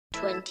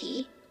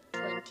20.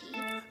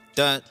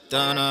 Dun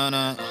dun dun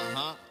dun.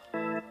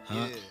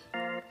 Yeah.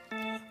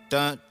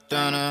 Dun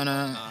dun dun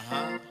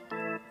dun.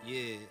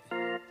 Yeah.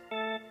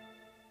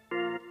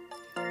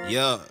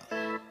 Yeah.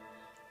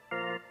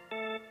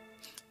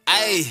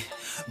 Ayy,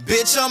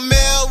 bitch, I'm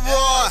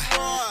Elroy.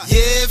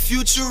 Yeah,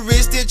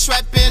 futuristic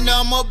trapping,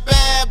 I'm a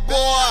bad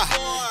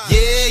boy.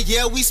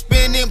 Yeah, we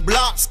spinning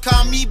blocks,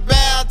 call me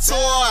bad toy.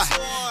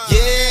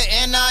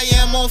 Yeah, and I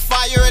am on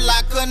fire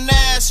like an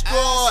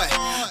asteroid.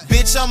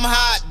 Bitch, I'm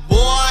hot,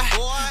 boy.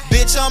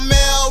 Bitch, I'm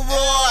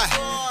Elroy.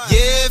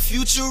 Yeah,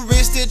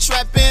 futuristic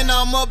trapping,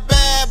 I'm a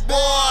bad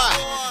boy.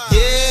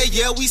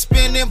 Yeah, we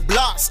spinning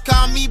blocks,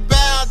 call me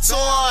bad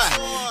toy.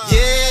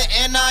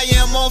 Yeah, and I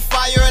am on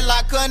fire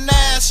like an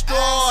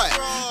asteroid.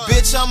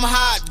 Bitch, I'm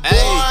hot,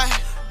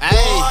 boy.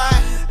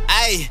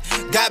 Ayy,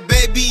 got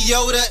baby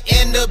Yoda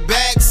in the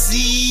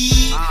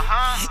backseat.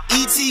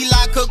 E.T.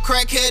 like a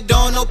crackhead,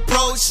 don't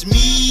approach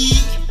me.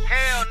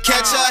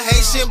 Catch a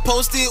Haitian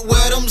posted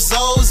where them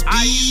Zoes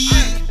be.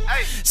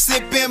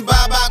 Sippin'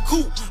 Baba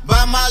Coop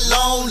by my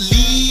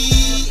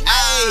lonely.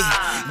 Ayy,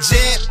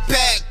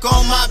 jetpack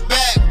on my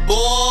back,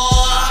 boy.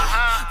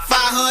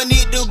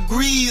 500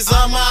 degrees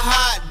on my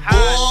hot,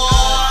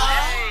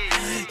 boy.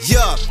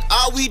 Yeah,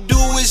 all we do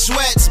is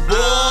sweats,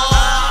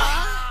 boy.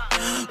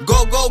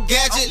 Go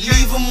gadget,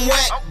 leave them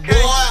wet,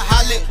 boy.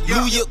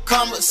 Hallelujah,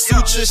 Kama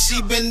Sutra,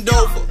 she bend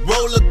over,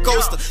 roller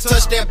coaster.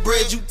 Touch that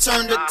bread, you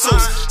turn to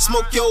toast.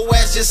 Smoke your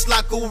ass just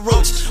like a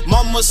roach.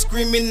 Mama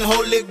screaming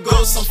Holy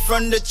Ghost, I'm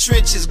from the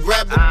trenches,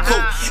 grab a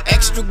coat.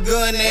 Extra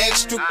gun and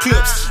extra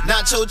clips,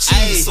 nacho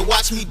cheese, so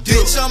watch me do.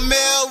 Bitch, I'm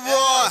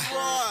Elroy.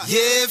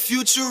 Yeah,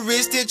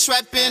 futuristic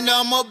trapping,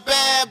 I'm a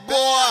bad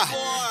boy.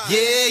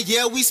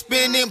 Yeah, we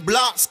spinning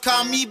blocks,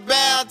 call me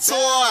bad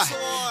toy.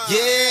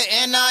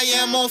 Yeah, and I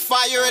am on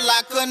fire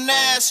like an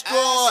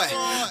asteroid.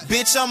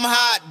 Bitch, I'm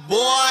hot,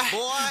 boy.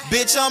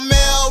 Bitch, I'm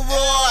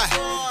Elroy.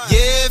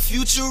 Yeah,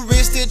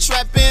 futuristic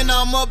trapping,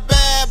 I'm a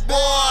bad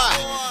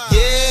boy.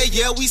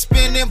 Yeah, we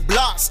spinning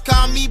blocks,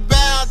 call me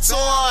bad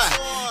toy.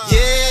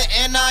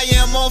 Yeah, and I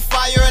am on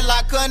fire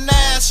like an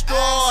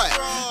asteroid.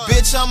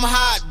 Bitch, I'm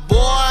hot,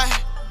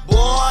 boy.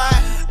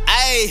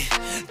 Ayy,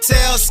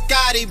 tell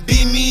Scotty,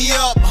 beat me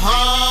up,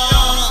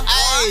 huh?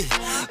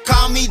 Ayy,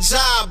 call me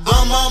Job,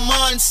 I'm a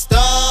monster.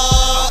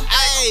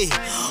 Ayy,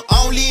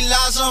 only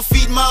lies on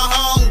feed my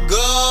hunger.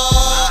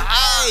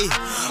 Ayy,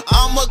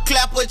 I'ma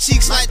clap her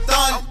cheeks like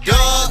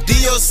thunder.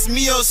 Dios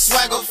mío,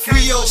 swagger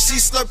frio. She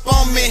slurp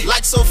on me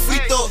like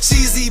sofrito.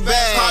 Cheesy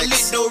bags,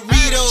 call it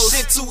Doritos.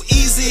 Shit too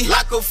easy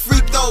like a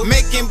free throw.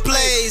 Making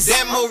plays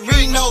at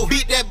Marino.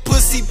 Beat that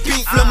pussy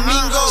pink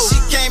flamingo. She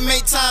can't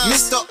make time,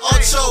 Mr.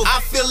 Ocho.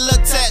 I feel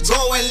attached,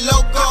 going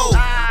loco.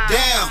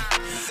 Damn,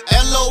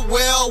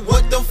 LOL,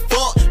 what the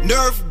fuck?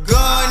 Nerf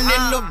gun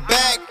in the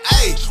back.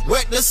 Ayy,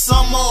 wet the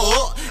summer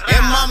up.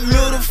 And my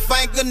middle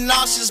finger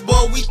nauseous,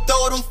 boy, we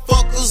throw them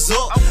fuckers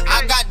up.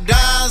 I got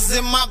dimes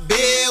in my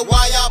bed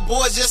while y'all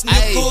boys just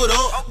nickled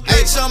up.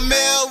 Bitch, I'm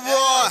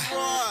Elroy.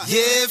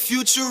 Yeah,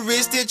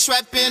 futuristic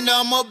trapping,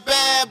 I'm a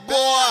bad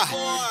boy.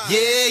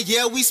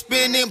 Yeah, we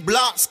spinning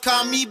blocks,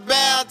 call me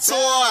bad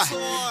toy.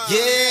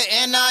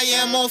 Yeah, and I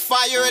am on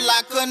fire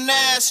like an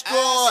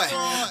asteroid.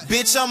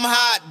 Bitch, I'm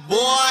hot,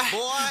 boy.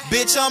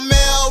 Bitch, I'm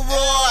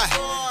Elroy.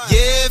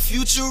 Yeah,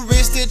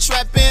 futuristic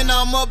trapping,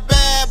 I'm a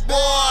bad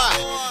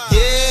boy.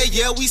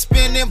 Yeah, we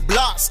spinning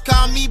blocks,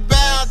 call me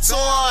bad toy.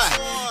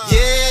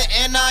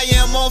 Yeah, and I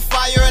am on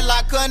fire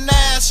like an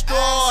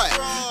asteroid.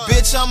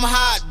 Bitch, I'm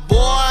hot,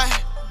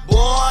 boy.